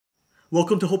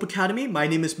Welcome to Hope Academy. My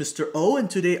name is Mr. O, and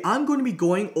today I'm going to be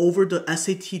going over the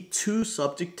SAT 2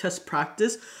 subject test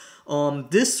practice.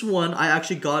 This one I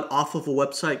actually got off of a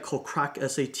website called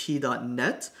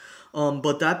CrackSAT.net.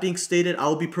 But that being stated,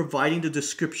 I'll be providing the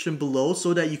description below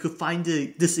so that you could find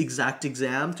this exact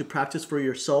exam to practice for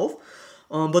yourself.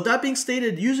 But that being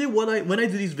stated, usually when I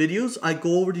do these videos, I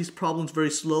go over these problems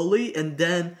very slowly and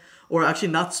then, or actually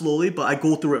not slowly, but I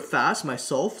go through it fast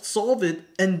myself, solve it,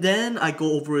 and then I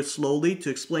go over it slowly to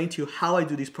explain to you how I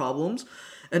do these problems.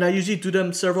 And I usually do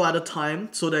them several at a time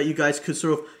so that you guys could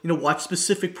sort of, watch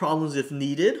specific problems if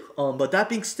needed. But that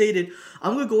being stated,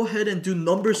 I'm going to go ahead and do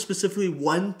numbers specifically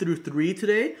 1 through 3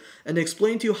 today and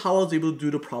explain to you how I was able to do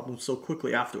the problem so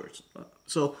quickly afterwards.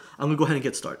 So I'm going to go ahead and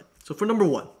get started. So for number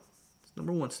 1,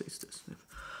 number 1 states this.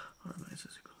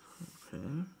 Okay.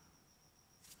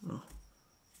 Oh.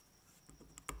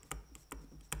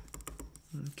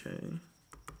 Okay.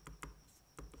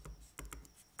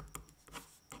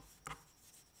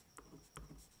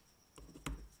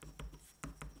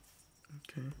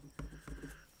 Okay.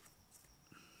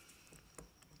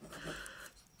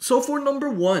 So for number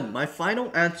 1, my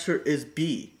final answer is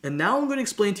B. And now I'm going to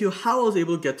explain to you how I was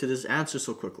able to get to this answer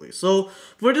so quickly. So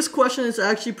for this question, it's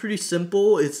actually pretty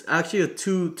simple. It's actually a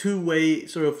two-way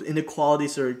sort of inequality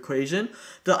sort of equation.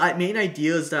 The main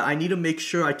idea is that I need to make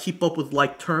sure I keep up with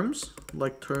like terms.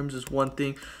 Like terms is one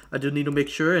thing I do need to make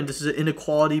sure, and this is an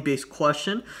inequality-based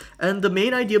question. And the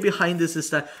main idea behind this is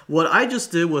that what I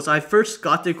just did was I first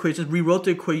got the equations, rewrote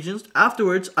the equations.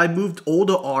 Afterwards, I moved all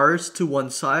the r's to one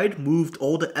side, moved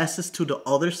all the s's to the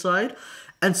other side,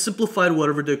 and simplified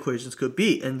whatever the equations could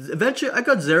be. And eventually, I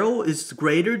got 0 is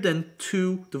greater than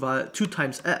 2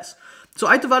 times s. So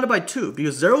I divided by 2,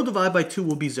 because 0 divided by 2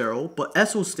 will be 0, but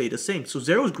s will stay the same. So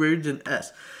 0 is greater than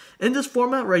s. In this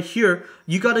format right here,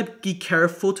 you gotta be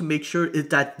careful to make sure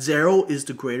that 0 is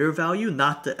the greater value,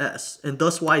 not the s. And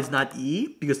thus why it's not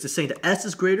E, because they're saying the s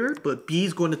is greater, but B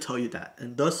is going to tell you that.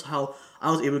 And thus how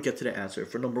I was able to get to the answer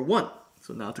for number 1.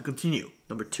 So now to continue,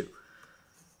 number 2.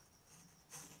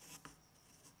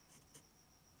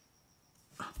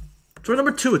 For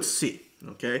number 2, it's C.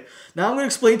 Okay, now I'm going to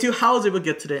explain to you how I was able to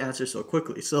get to the answer so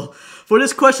quickly. So for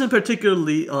this question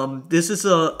particularly, this is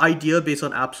an idea based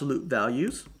on absolute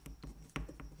values.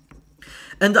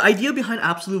 And the idea behind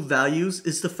absolute values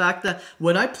is the fact that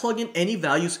when I plug in any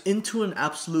values into an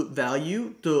absolute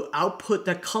value, the output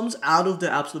that comes out of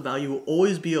the absolute value will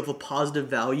always be of a positive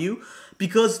value,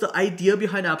 because the idea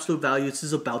behind absolute values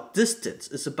is about distance.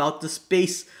 It's about the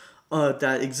space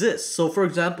that exists. So for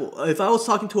example, if I was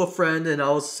talking to a friend and I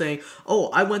was saying, oh,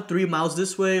 I went 3 miles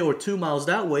this way or 2 miles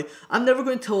that way, I'm never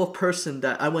going to tell a person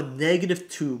that I went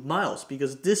 -2 miles,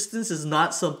 because distance is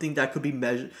not something that could be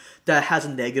measured that has a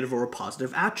negative or a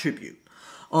positive attribute.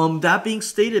 That being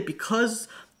stated, because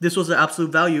this was an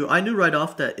absolute value, I knew right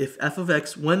off that if f of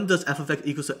x, when does f of x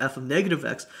equals to f of negative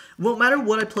x, no matter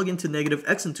what I plug into negative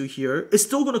x into here, it's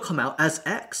still going to come out as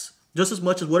x. Just as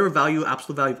much as whatever value,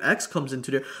 absolute value of x comes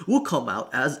into there, will come out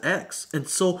as x. And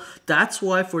so that's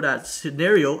why for that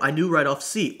scenario, I knew right off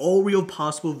C, all real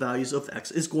possible values of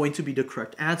x is going to be the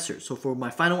correct answer. So for my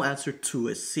final answer, 2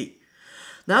 is C.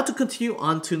 Now to continue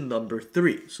on to number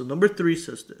 3. So number 3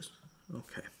 says this.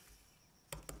 Okay.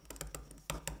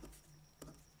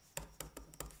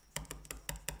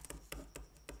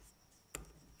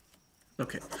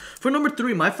 Okay, for number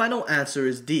 3, my final answer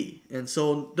is D. And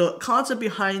so the concept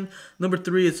behind number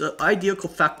 3 is an idea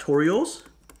called factorials.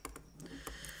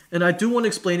 And I do want to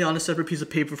explain it on a separate piece of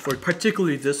paper for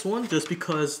particularly this one, just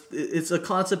because it's a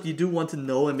concept you do want to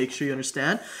know and make sure you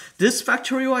understand. This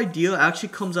factorial idea actually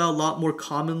comes out a lot more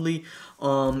commonly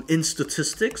in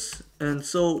statistics. And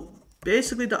so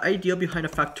basically the idea behind a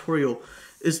factorial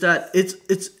is that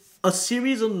it's a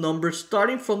series of numbers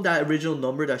starting from that original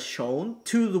number that's shown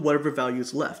to the whatever value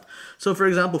is left. So for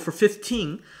example, for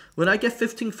 15, when I get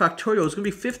 15 factorial, it's going to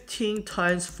be 15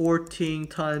 times 14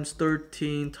 times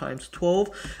 13 times 12.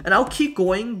 And I'll keep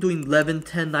going, doing 11,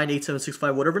 10, 9, 8, 7, 6,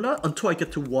 5, whatever not, until I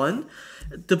get to 1.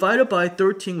 Divided by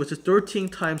 13, which is 13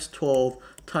 times 12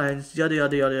 times yada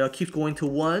yada yada yada, keeps going to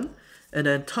 1. And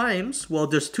then times, well,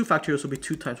 there's 2 factorials, so it'll be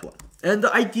 2 times 1. And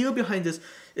the idea behind this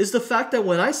is the fact that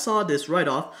when I saw this right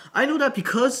off, I know that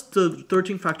because the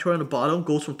 13 factorial on the bottom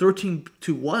goes from 13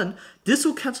 to 1, this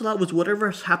will cancel out with whatever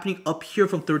is happening up here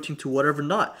from 13 to whatever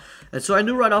not. And so I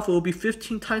knew right off it will be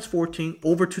 15 times 14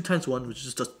 over 2 times 1, which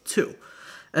is just 2.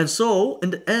 And so,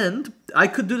 in the end, I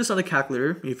could do this on a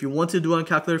calculator. If you want to do it on a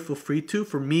calculator, feel free to.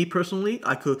 For me, personally,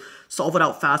 I could solve it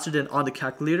out faster than on the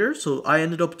calculator. So I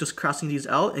ended up just crossing these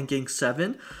out and getting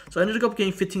 7. So I ended up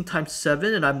getting 15 times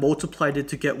 7, and I multiplied it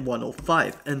to get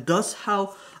 105. And thus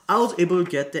how I was able to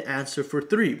get the answer for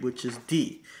 3, which is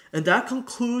D. And that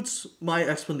concludes my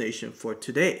explanation for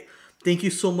today. Thank you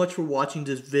so much for watching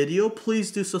this video.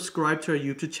 Please do subscribe to our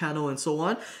YouTube channel and so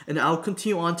on. And I'll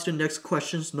continue on to the next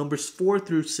questions, numbers 4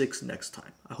 through 6 next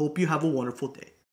time. I hope you have a wonderful day.